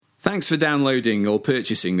Thanks for downloading or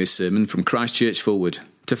purchasing this sermon from Christ Church Fulwood.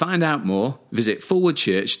 To find out more, visit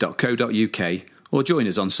fulwoodchurch.co.uk or join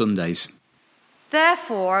us on Sundays.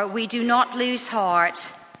 Therefore, we do not lose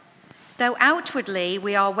heart. Though outwardly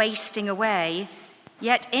we are wasting away,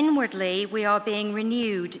 yet inwardly we are being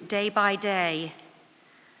renewed day by day.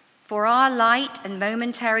 For our light and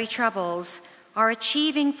momentary troubles are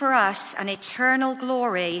achieving for us an eternal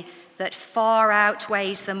glory that far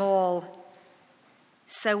outweighs them all.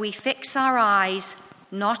 So we fix our eyes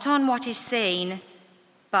not on what is seen,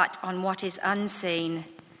 but on what is unseen.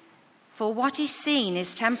 For what is seen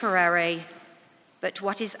is temporary, but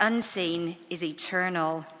what is unseen is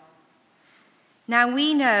eternal. Now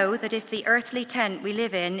we know that if the earthly tent we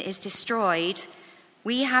live in is destroyed,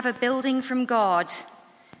 we have a building from God,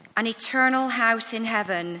 an eternal house in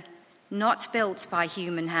heaven, not built by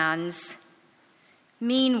human hands.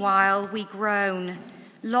 Meanwhile, we groan,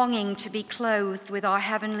 longing to be clothed with our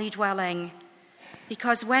heavenly dwelling,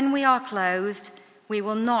 because when we are clothed, we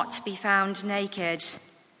will not be found naked.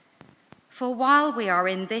 For while we are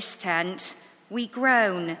in this tent, we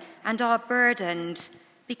groan and are burdened,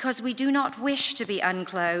 because we do not wish to be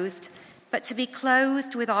unclothed, but to be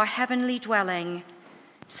clothed with our heavenly dwelling,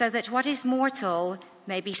 so that what is mortal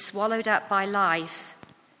may be swallowed up by life.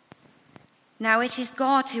 Now it is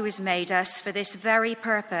God who has made us for this very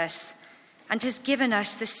purpose, and has given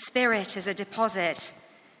us the Spirit as a deposit,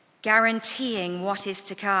 guaranteeing what is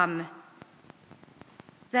to come.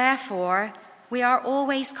 Therefore, we are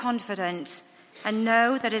always confident and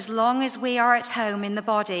know that as long as we are at home in the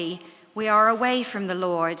body, we are away from the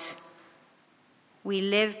Lord. We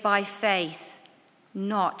live by faith,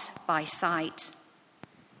 not by sight.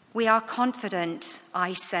 We are confident,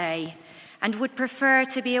 I say, and would prefer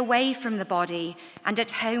to be away from the body and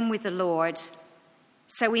at home with the Lord.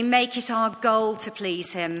 So we make it our goal to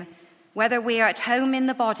please him, whether we are at home in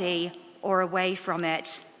the body or away from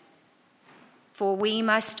it. For we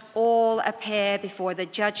must all appear before the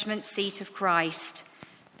judgment seat of Christ,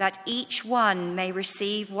 that each one may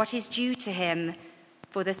receive what is due to him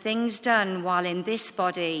for the things done while in this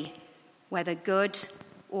body, whether good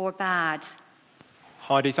or bad.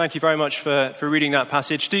 Heidi, thank you very much for reading that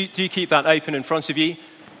passage. Do keep that open in front of you,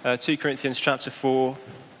 2 Corinthians chapter 4,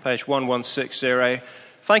 page 1160.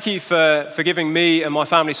 Thank you for giving me and my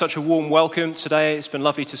family such a warm welcome today. It's been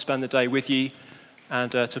lovely to spend the day with you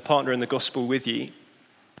and to partner in the gospel with you.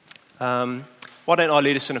 Why don't I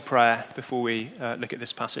lead us in a prayer before we look at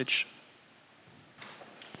this passage?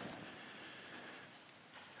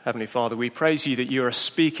 Heavenly Father, we praise you that you're a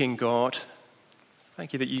speaking God.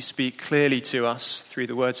 Thank you that you speak clearly to us through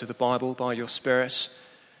the words of the Bible by your Spirit.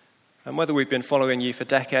 And whether we've been following you for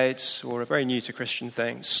decades or are very new to Christian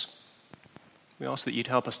things, we ask that you'd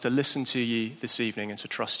help us to listen to you this evening and to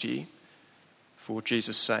trust you. For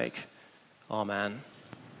Jesus' sake, amen.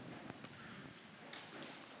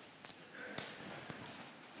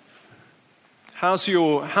 How's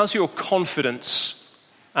your confidence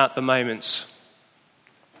at the moment?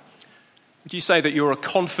 Would you say that you're a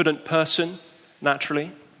confident person,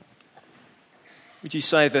 naturally? Would you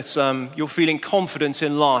say that you're feeling confident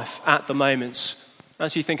in life at the moment?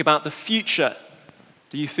 As you think about the future,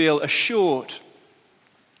 do you feel assured?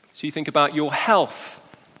 Do you think about your health?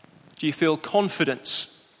 Do you feel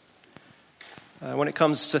confident? When it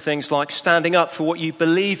comes to things like standing up for what you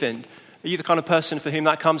believe in, are you the kind of person for whom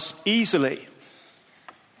that comes easily?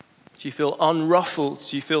 Do you feel unruffled?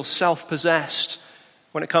 Do you feel self-possessed?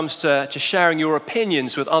 When it comes to sharing your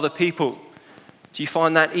opinions with other people, do you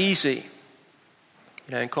find that easy?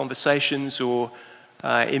 In conversations or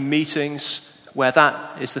in meetings where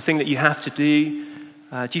that is the thing that you have to do,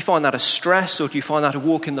 do you find that a stress or do you find that a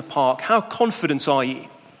walk in the park? How confident are you?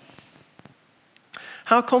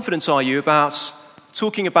 How confident are you about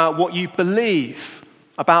talking about what you believe,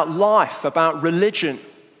 about life, about religion?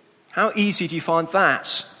 How easy do you find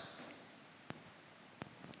that?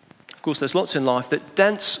 Of course, there's lots in life that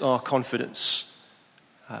dents our confidence.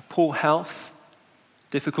 Poor health,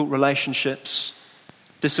 difficult relationships,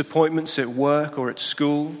 disappointments at work or at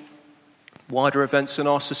school, wider events in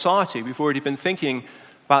our society. We've already been thinking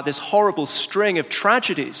about this horrible string of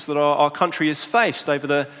tragedies that our country has faced over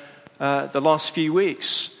the last few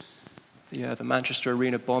weeks. The Manchester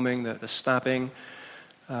Arena bombing, the stabbing,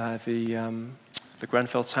 the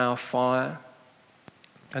Grenfell Tower fire.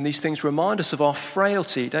 And these things remind us of our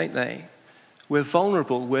frailty, don't they? We're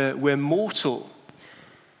vulnerable, we're mortal.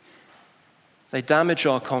 They damage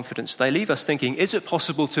our confidence. They leave us thinking, is it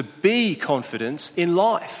possible to be confident in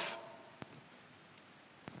life?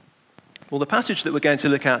 Well, the passage that we're going to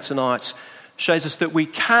look at tonight shows us that we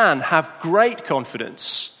can have great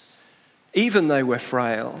confidence, even though we're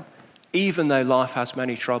frail, even though life has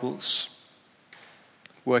many troubles.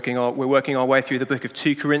 We're working our way through the book of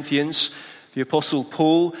 2 Corinthians. The Apostle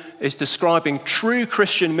Paul is describing true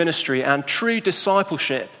Christian ministry and true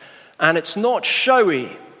discipleship. And it's not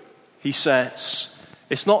showy, he says.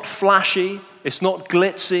 It's not flashy. It's not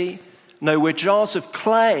glitzy. No, we're jars of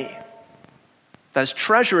clay. There's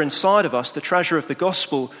treasure inside of us, the treasure of the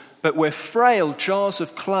gospel, but we're frail jars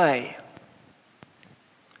of clay.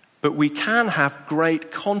 But we can have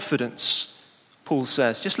great confidence, Paul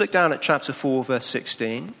says. Just look down at chapter 4, verse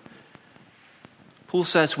 16. Paul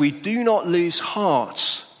says, we do not lose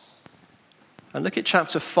heart. And look at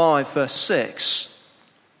chapter 5, verse 6.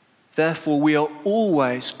 Therefore, we are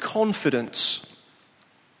always confident.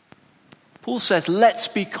 Paul says, let's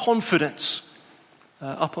be confident.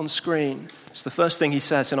 Up on screen. It's the first thing he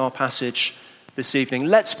says in our passage this evening.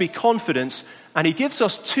 Let's be confident. And he gives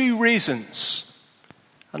us two reasons.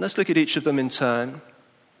 And let's look at each of them in turn.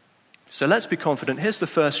 So let's be confident. Here's the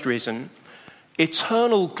first reason.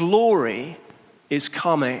 Eternal glory is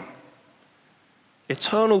coming.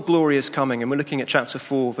 Eternal glory is coming. And we're looking at chapter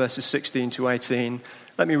 4, verses 16 to 18.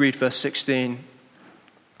 Let me read verse 16.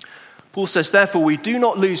 Paul says, therefore we do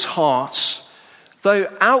not lose heart, though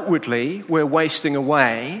outwardly we're wasting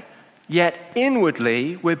away, yet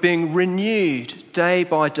inwardly we're being renewed day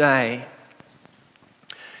by day.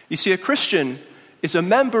 You see, a Christian is a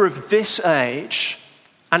member of this age,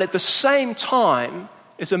 and at the same time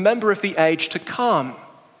is a member of the age to come.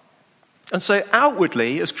 And so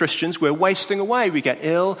outwardly, as Christians, we're wasting away. We get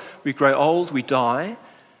ill, we grow old, we die.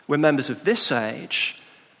 We're members of this age.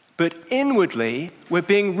 But inwardly, we're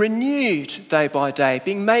being renewed day by day,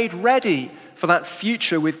 being made ready for that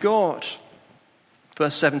future with God.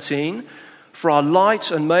 Verse 17, for our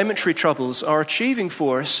light and momentary troubles are achieving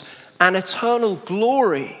for us an eternal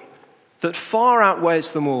glory that far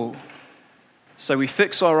outweighs them all. So we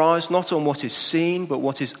fix our eyes not on what is seen, but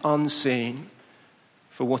what is unseen.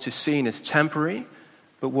 For what is seen is temporary,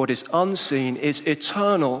 but what is unseen is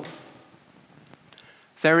eternal.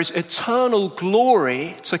 There is eternal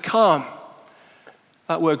glory to come.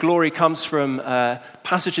 That word glory comes from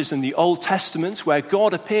passages in the Old Testament where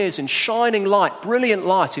God appears in shining light, brilliant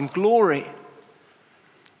light, in glory.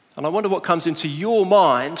 And I wonder what comes into your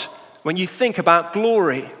mind when you think about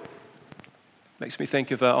glory. Makes me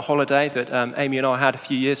think of a holiday that Amy and I had a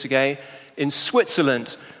few years ago in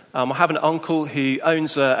Switzerland. I have an uncle who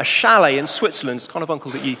owns a chalet in Switzerland. It's the kind of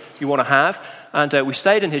uncle that you want to have. And we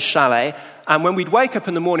stayed in his chalet. And when we'd wake up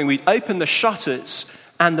in the morning, we'd open the shutters.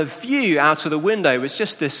 And the view out of the window was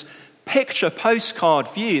just this picture postcard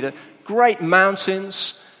view. The great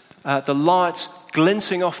mountains, the light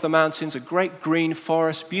glinting off the mountains, a great green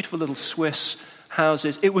forest, beautiful little Swiss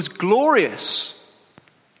houses. It was glorious.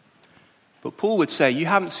 But Paul would say, you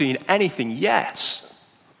haven't seen anything yet.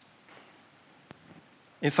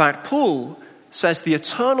 In fact, Paul says the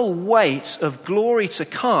eternal weight of glory to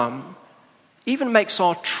come even makes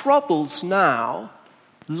our troubles now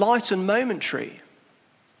light and momentary.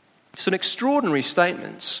 It's an extraordinary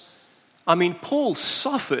statement. I mean, Paul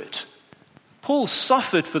suffered. Paul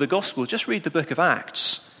suffered for the gospel. Just read the book of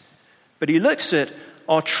Acts. But he looks at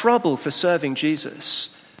our trouble for serving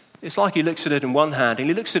Jesus. It's like he looks at it in one hand, and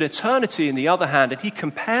he looks at eternity in the other hand, and he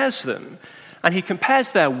compares them. And he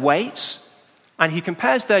compares their weight, and he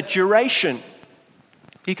compares their duration.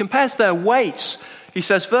 He compares their weight. He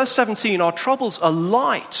says, verse 17, our troubles are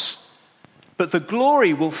light, but the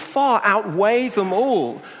glory will far outweigh them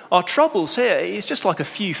all. Our troubles here is just like a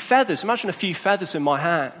few feathers. Imagine a few feathers in my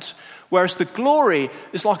hand. Whereas the glory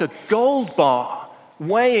is like a gold bar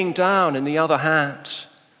weighing down in the other hand.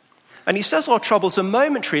 And he says our troubles are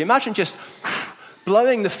momentary. Imagine just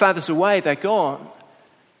blowing the feathers away, they're gone.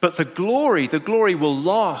 But the glory will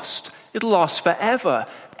last. It'll last forever.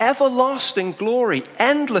 Everlasting glory,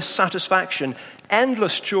 endless satisfaction,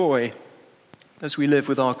 endless joy as we live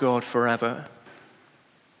with our God forever.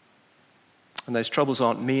 And those troubles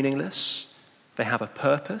aren't meaningless. They have a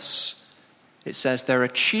purpose. It says they're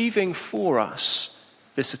achieving for us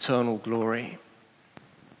this eternal glory.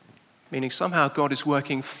 Meaning somehow God is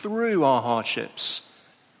working through our hardships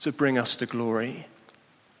to bring us to glory.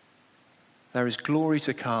 There is glory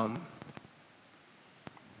to come.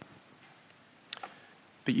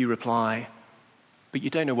 But you reply, but you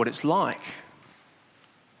don't know what it's like.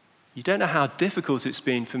 You don't know how difficult it's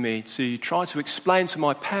been for me to try to explain to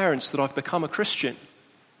my parents that I've become a Christian.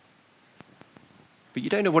 But you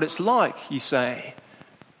don't know what it's like, you say.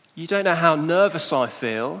 You don't know how nervous I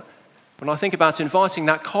feel when I think about inviting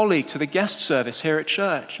that colleague to the guest service here at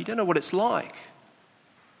church. You don't know what it's like.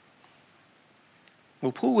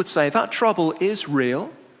 Well, Paul would say that trouble is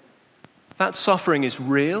real. That suffering is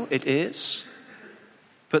real, it is.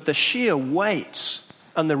 But the sheer weight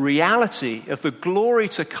and the reality of the glory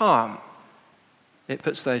to come, it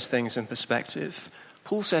puts those things in perspective.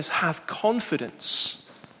 Paul says, have confidence.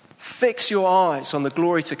 Fix your eyes on the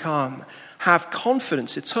glory to come. Have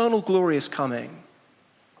confidence. Eternal glory is coming.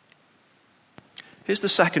 Here's the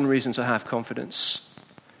second reason to have confidence.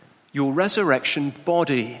 Your resurrection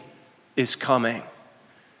body is coming.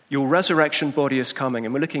 Your resurrection body is coming.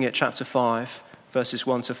 And we're looking at chapter 5, verses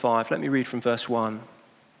 1 to 5. Let me read from verse 1.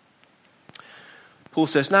 Paul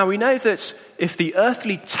says, now we know that if the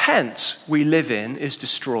earthly tent we live in is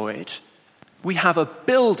destroyed, we have a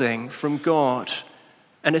building from God,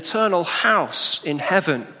 an eternal house in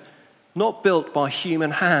heaven, not built by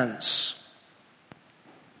human hands.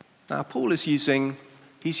 Now Paul is using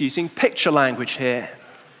picture language here.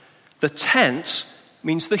 The tent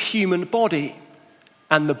means the human body,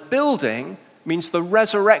 and the building means the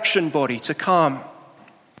resurrection body to come.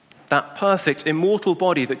 That perfect, immortal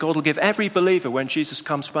body that God will give every believer when Jesus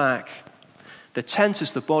comes back. The tent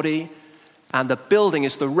is the body, and the building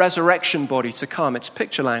is the resurrection body to come. It's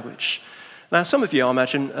picture language. Now, some of you, I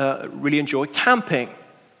imagine, really enjoy camping.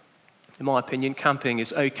 In my opinion, camping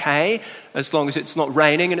is okay as long as it's not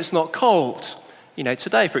raining and it's not cold. You know,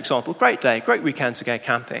 today, for example, great day, great weekend to go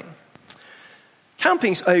camping.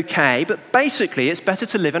 Camping's okay, but basically it's better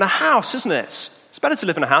to live in a house, isn't it? It's better to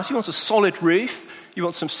live in a house. You want a solid roof. You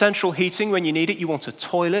want some central heating when you need it. You want a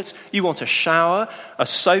toilet. You want a shower, a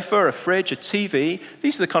sofa, a fridge, a TV.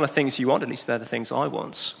 These are the kind of things you want. At least they're the things I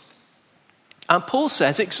want. And Paul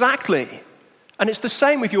says exactly. And it's the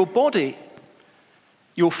same with your body.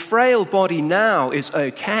 Your frail body now is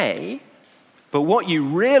okay, but what you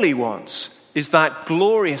really want is that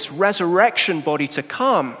glorious resurrection body to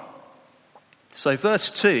come. So verse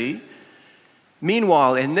 2,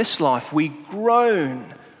 meanwhile in this life we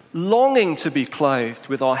groan, longing to be clothed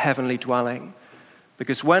with our heavenly dwelling,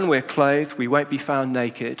 because when we're clothed, we won't be found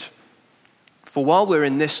naked. For while we're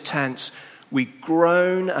in this tent, we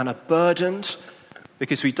groan and are burdened,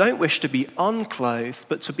 because we don't wish to be unclothed,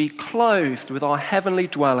 but to be clothed with our heavenly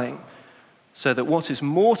dwelling, so that what is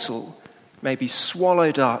mortal may be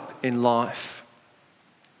swallowed up in life.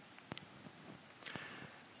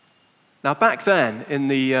 Now, back then, in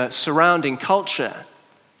the surrounding culture,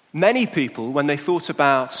 many people, when they thought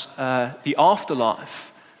about the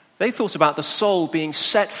afterlife, they thought about the soul being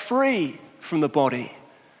set free from the body.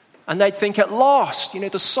 And they'd think, at last,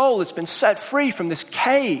 the soul has been set free from this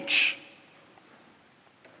cage.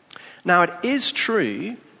 Now, it is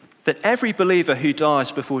true that every believer who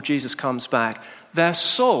dies before Jesus comes back, their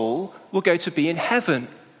soul will go to be in heaven,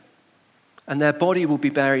 and their body will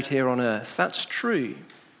be buried here on earth. That's true.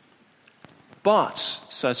 But,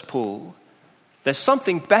 says Paul, there's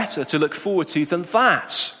something better to look forward to than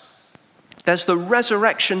that. There's the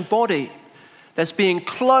resurrection body. There's being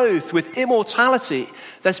clothed with immortality.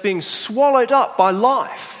 There's being swallowed up by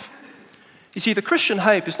life. You see, the Christian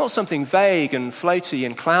hope is not something vague and floaty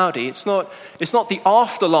and cloudy. It's not the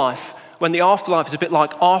afterlife, when the afterlife is a bit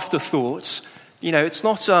like afterthoughts. It's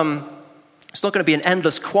not going to be an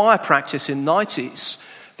endless choir practice in 90s.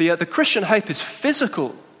 The Christian hope is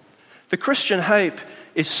physical. The Christian hope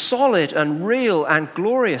is solid and real and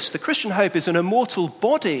glorious. The Christian hope is an immortal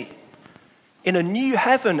body in a new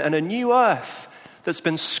heaven and a new earth that's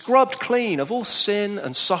been scrubbed clean of all sin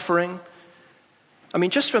and suffering. I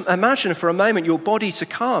mean, imagine for a moment your body to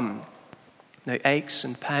come. No aches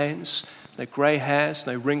and pains, no grey hairs,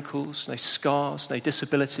 no wrinkles, no scars, no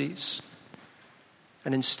disabilities.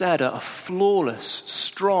 And instead a flawless,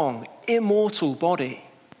 strong, immortal body.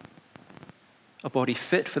 A body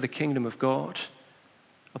fit for the kingdom of God.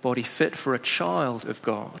 A body fit for a child of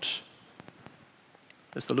God.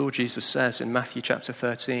 As the Lord Jesus says in Matthew chapter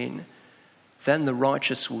 13, then the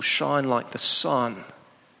righteous will shine like the sun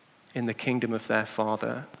in the kingdom of their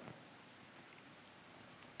Father.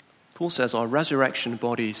 Paul says our resurrection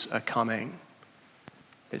bodies are coming.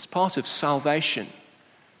 It's part of salvation.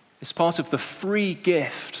 It's part of the free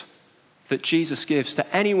gift that Jesus gives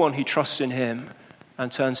to anyone who trusts in him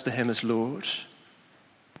and turns to him as Lord.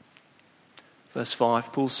 Verse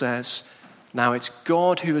 5, Paul says, now it's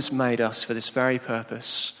God who has made us for this very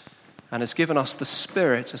purpose and has given us the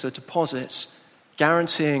Spirit as a deposit,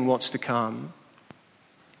 guaranteeing what's to come.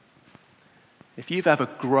 If you've ever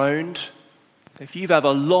groaned, if you've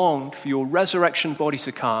ever longed for your resurrection body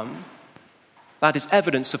to come, that is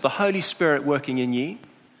evidence of the Holy Spirit working in you.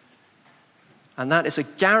 And that is a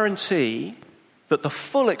guarantee that the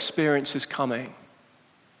full experience is coming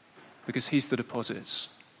because he's the deposit.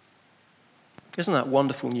 Isn't that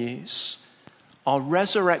wonderful news? Our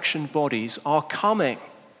resurrection bodies are coming.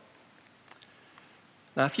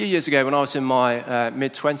 Now, a few years ago, when I was in my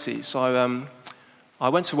mid-20s, I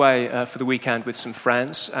went away for the weekend with some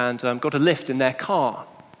friends and got a lift in their car.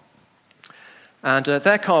 And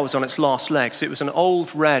their car was on its last legs. It was an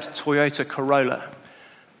old red Toyota Corolla.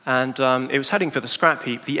 And it was heading for the scrap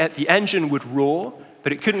heap. The engine would roar,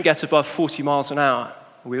 but it couldn't get above 40 miles an hour.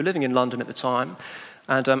 We were living in London at the time.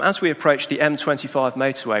 And as we approached the M25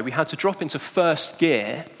 motorway, we had to drop into first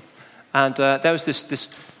gear. And there was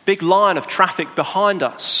this big line of traffic behind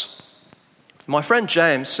us. My friend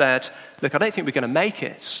James said, "Look, I don't think we're going to make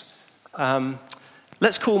it.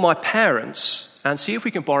 Let's call my parents and see if we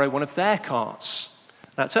can borrow one of their cars."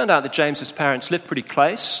 Now, it turned out that James's parents lived pretty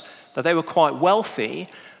close, that they were quite wealthy,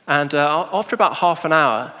 and after about half an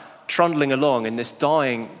hour, trundling along in this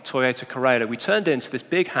dying Toyota Corolla, we turned into this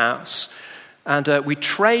big house, and we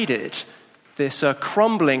traded this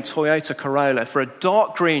crumbling Toyota Corolla for a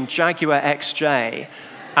dark green Jaguar XJ,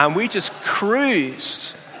 and we just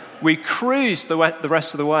cruised. We cruised the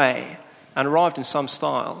rest of the way and arrived in some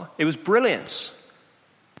style. It was brilliant.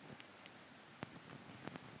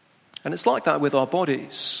 And it's like that with our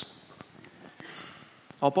bodies.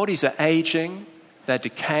 Our bodies are aging, they're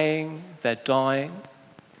decaying, they're dying.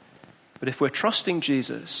 But if we're trusting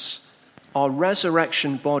Jesus, our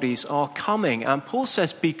resurrection bodies are coming. And Paul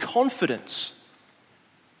says, be confident.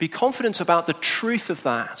 Be confident about the truth of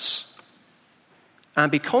that. And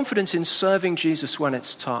be confident in serving Jesus when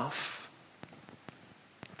it's tough.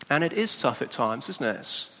 And it is tough at times, isn't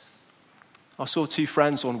it? I saw two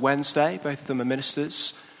friends on Wednesday. Both of them are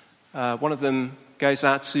ministers. One of them goes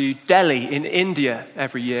out to Delhi in India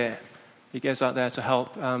every year. He goes out there to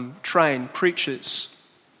help train preachers.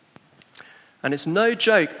 And it's no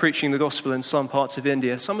joke preaching the gospel in some parts of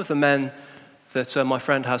India. Some of the men that my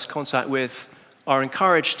friend has contact with are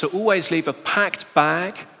encouraged to always leave a packed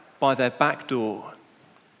bag by their back door,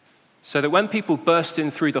 so that when people burst in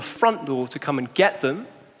through the front door to come and get them,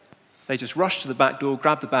 they just rush to the back door,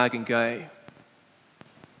 grab the bag and go.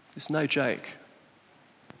 It's no joke.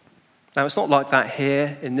 Now, it's not like that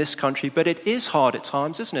here in this country, but it is hard at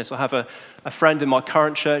times, isn't it? I have a friend in my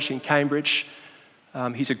current church in Cambridge.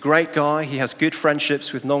 He's a great guy. He has good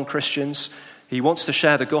friendships with non-Christians. He wants to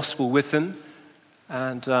share the gospel with them.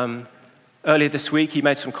 And earlier this week, he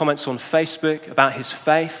made some comments on Facebook about his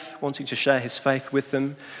faith, wanting to share his faith with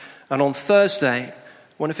them. And on Thursday,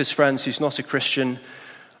 one of his friends who's not a Christian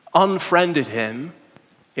unfriended him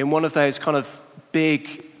in one of those kind of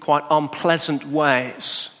big, quite unpleasant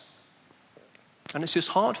ways. And it's just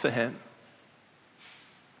hard for him.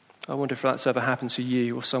 I wonder if that's ever happened to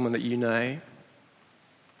you or someone that you know.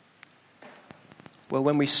 Well,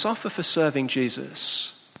 when we suffer for serving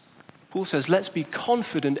Jesus, Paul says, let's be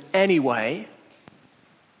confident anyway,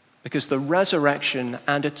 because the resurrection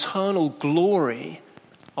and eternal glory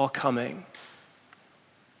are coming.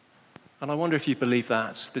 And I wonder if you believe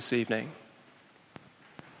that this evening.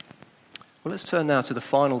 Well, let's turn now to the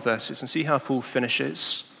final verses and see how Paul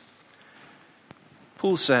finishes.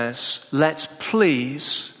 Paul says, let's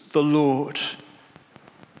please the Lord.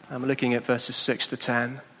 And we're looking at verses 6 to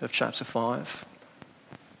 10 of chapter 5.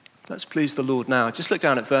 Let's please the Lord now. Just look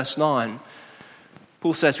down at verse 9.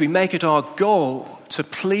 Paul says, we make it our goal to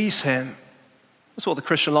please him. That's what the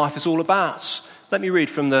Christian life is all about. Let me read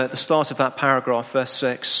from the start of that paragraph, verse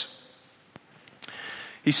 6.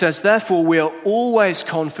 He says, therefore we are always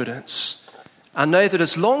confident and know that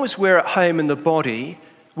as long as we're at home in the body,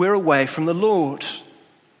 we're away from the Lord.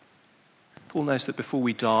 Paul knows that before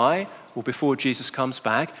we die or before Jesus comes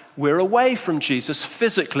back, we're away from Jesus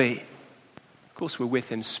physically. Of course, we're with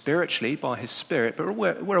him spiritually by his Spirit, but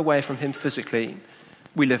we're away from him physically.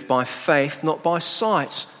 We live by faith, not by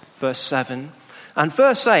sight, verse 7. And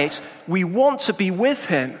verse 8, we want to be with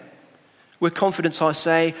him. We're confident, I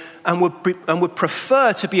say, and would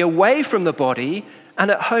prefer to be away from the body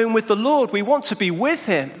and at home with the Lord. We want to be with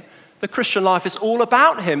him. The Christian life is all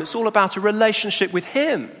about him. It's all about a relationship with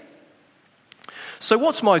him. So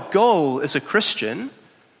what's my goal as a Christian?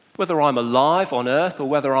 Whether I'm alive on earth or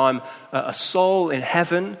whether I'm a soul in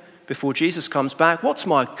heaven before Jesus comes back, what's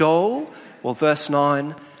my goal? Well, verse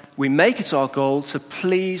 9, we make it our goal to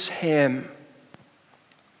please him.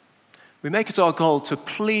 We make it our goal to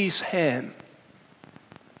please him.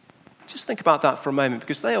 Just think about that for a moment,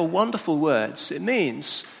 because they are wonderful words. It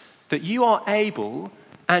means that you are able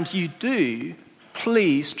and you do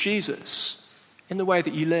please Jesus in the way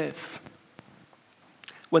that you live.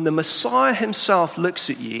 When the Messiah himself looks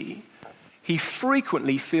at you, he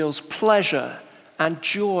frequently feels pleasure and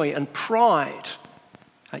joy and pride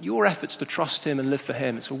at your efforts to trust him and live for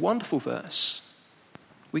him. It's a wonderful verse.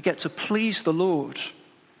 We get to please the Lord.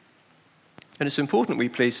 And it's important we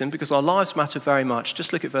please him because our lives matter very much.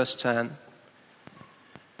 Just look at verse 10.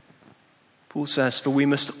 Paul says, "For we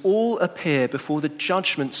must all appear before the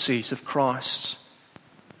judgment seat of Christ,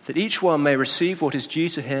 that each one may receive what is due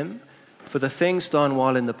to him for the things done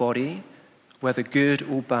while in the body, whether good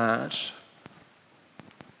or bad."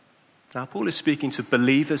 Now, Paul is speaking to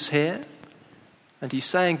believers here, and he's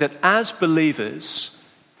saying that as believers,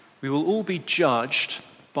 we will all be judged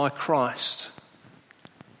by Christ.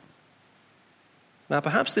 Now,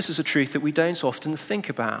 perhaps this is a truth that we don't often think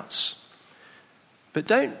about. But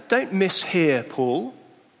don't mishear Paul.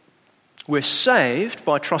 We're saved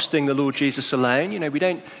by trusting the Lord Jesus alone. We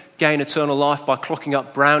don't gain eternal life by clocking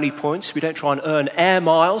up brownie points. We don't try and earn air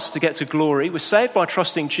miles to get to glory. We're saved by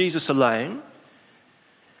trusting Jesus alone.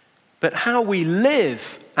 But how we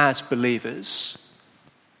live as believers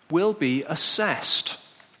will be assessed.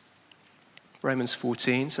 Romans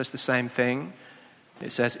 14 says the same thing.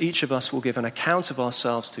 It says, each of us will give an account of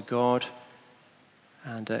ourselves to God.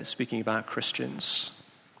 And speaking about Christians.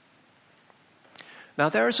 Now,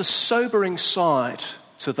 there is a sobering side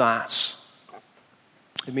to that.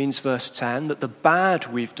 It means, verse 10, that the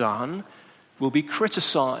bad we've done will be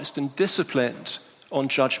criticized and disciplined on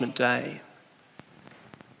Judgment Day.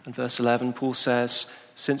 And verse 11, Paul says,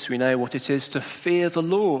 since we know what it is to fear the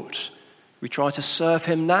Lord, we try to serve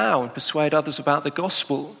him now and persuade others about the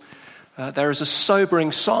gospel. There is a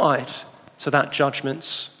sobering side to that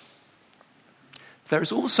judgment. There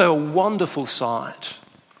is also a wonderful side.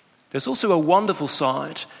 There's also a wonderful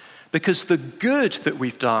side because the good that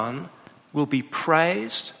we've done will be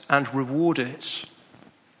praised and rewarded.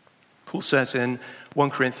 Paul says in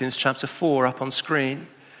 1 Corinthians chapter 4 up on screen,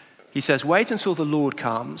 he says, wait until the Lord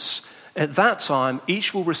comes. At that time,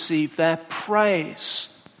 each will receive their praise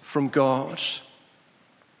from God.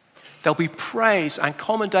 There'll be praise and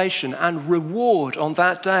commendation and reward on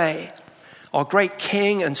that day. Our great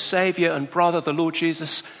King and Savior and brother, the Lord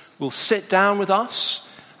Jesus, will sit down with us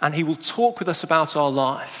and he will talk with us about our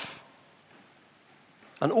life.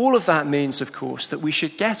 And all of that means, of course, that we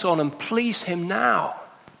should get on and please him now.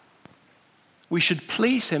 We should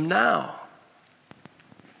please him now.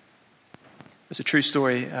 There's a true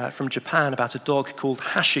story from Japan about a dog called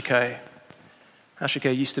Hashiko.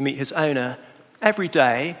 Hashiko used to meet his owner every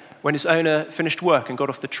day. When his owner finished work and got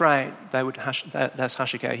off the train, there's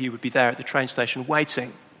Hashiko, he would be there at the train station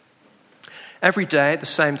waiting. Every day at the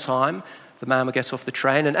same time, the man would get off the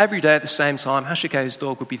train, and every day at the same time, Hashiko's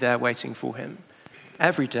dog would be there waiting for him.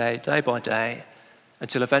 Every day, day by day,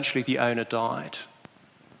 until eventually the owner died.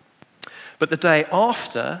 But the day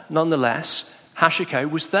after, nonetheless, Hashiko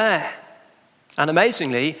was there. And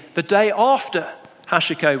amazingly, the day after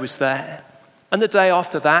Hashiko was there, and the day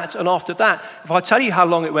after that, and after that. If I tell you how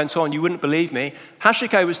long it went on, you wouldn't believe me.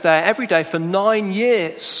 Hashiko was there every day for 9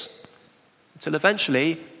 years, until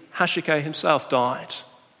eventually Hashiko himself died.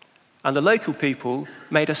 And the local people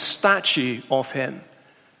made a statue of him.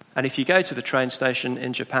 And if you go to the train station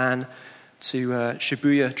in Japan, to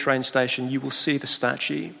Shibuya train station, you will see the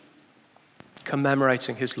statue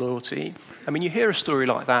commemorating his loyalty. I mean, you hear a story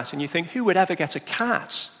like that and you think, who would ever get a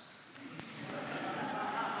cat?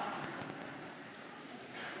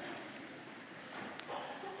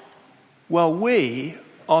 Well, we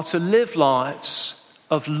are to live lives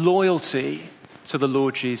of loyalty to the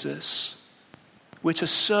Lord Jesus. We're to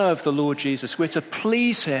serve the Lord Jesus. We're to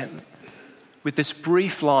please him with this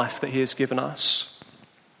brief life that he has given us.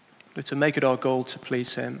 We're to make it our goal to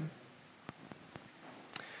please him.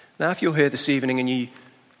 Now, if you're here this evening and you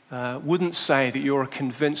wouldn't say that you're a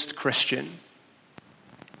convinced Christian,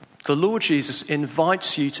 the Lord Jesus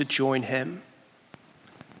invites you to join him.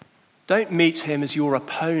 Don't meet him as your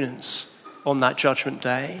opponents on that judgment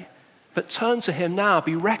day, but turn to him now,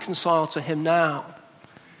 be reconciled to him now.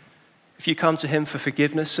 If you come to him for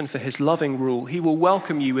forgiveness and for his loving rule, he will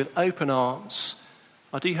welcome you with open arms.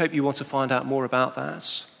 I do hope you want to find out more about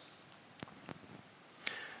that.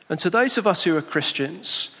 And to those of us who are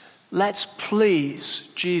Christians, let's please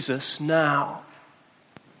Jesus now.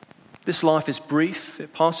 This life is brief,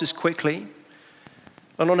 it passes quickly.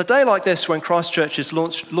 And on a day like this, when Christ Church is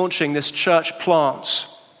launching this church plant,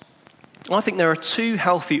 I think there are two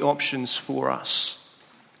healthy options for us.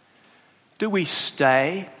 Do we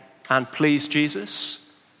stay and please Jesus?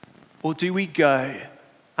 Or do we go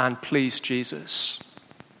and please Jesus?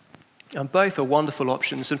 And both are wonderful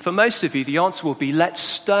options. And for most of you, the answer will be, let's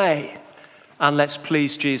stay and let's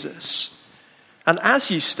please Jesus. And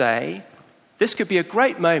as you stay, this could be a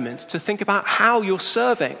great moment to think about how you're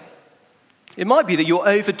serving. It might be that you're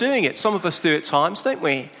overdoing it. Some of us do at times, don't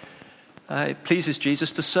we? It pleases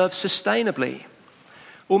Jesus to serve sustainably.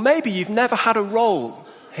 Or maybe you've never had a role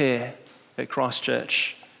here at Christ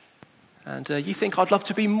Church, and you think, I'd love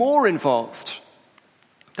to be more involved,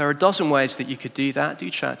 there are a dozen ways that you could do that. Do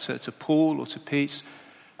chat to Paul or to Pete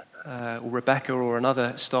or Rebecca or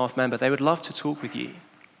another staff member. They would love to talk with you.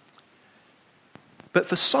 But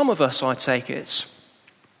for some of us, I take it,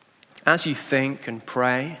 as you think and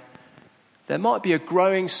pray, there might be a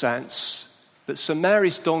growing sense that St.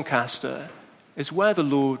 Mary's Doncaster is where the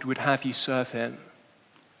Lord would have you serve him,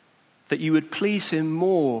 that you would please him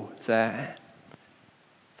more there.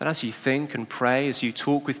 That as you think and pray, as you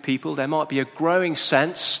talk with people, there might be a growing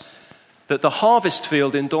sense that the harvest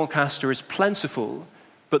field in Doncaster is plentiful,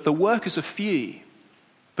 but the workers are few,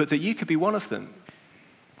 but that you could be one of them.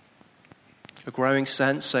 A growing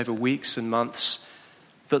sense over weeks and months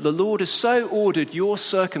that the Lord has so ordered your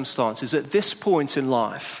circumstances at this point in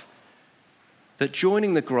life that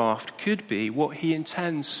joining the graft could be what he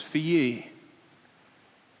intends for you.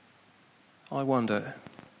 I wonder.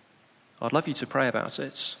 I'd love you to pray about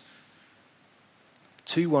it.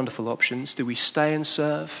 Two wonderful options. Do we stay and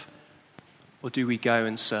serve, or do we go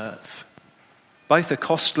and serve? Both are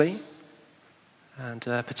costly, and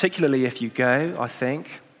particularly if you go, I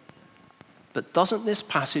think. But doesn't this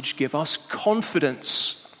passage give us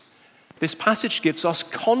confidence? This passage gives us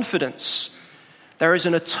confidence. There is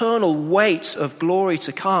an eternal weight of glory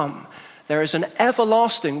to come. There is an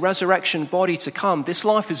everlasting resurrection body to come. This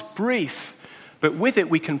life is brief, but with it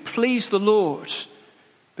we can please the Lord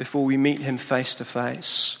before we meet him face to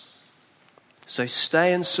face. So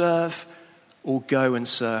stay and serve or go and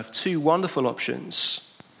serve. Two wonderful options.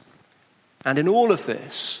 And in all of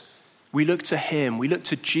this, we look to him, we look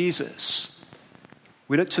to Jesus.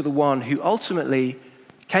 We look to the one who ultimately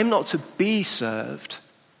came not to be served,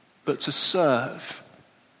 but to serve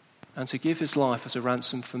and to give his life as a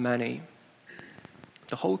ransom for many.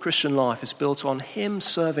 The whole Christian life is built on him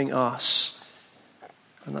serving us.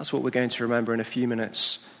 And that's what we're going to remember in a few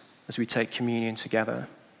minutes as we take communion together.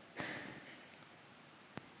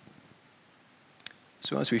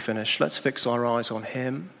 So as we finish, let's fix our eyes on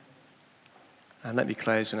him, and let me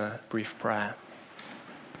close in a brief prayer.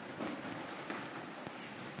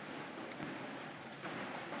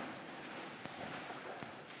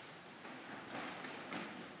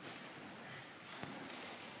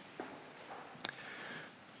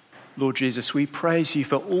 Lord Jesus, we praise you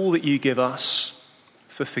for all that you give us,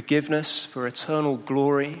 for forgiveness, for eternal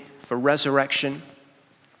glory, for resurrection.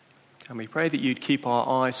 And we pray that you'd keep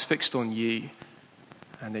our eyes fixed on you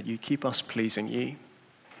and that you keep us pleasing you.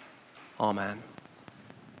 Amen.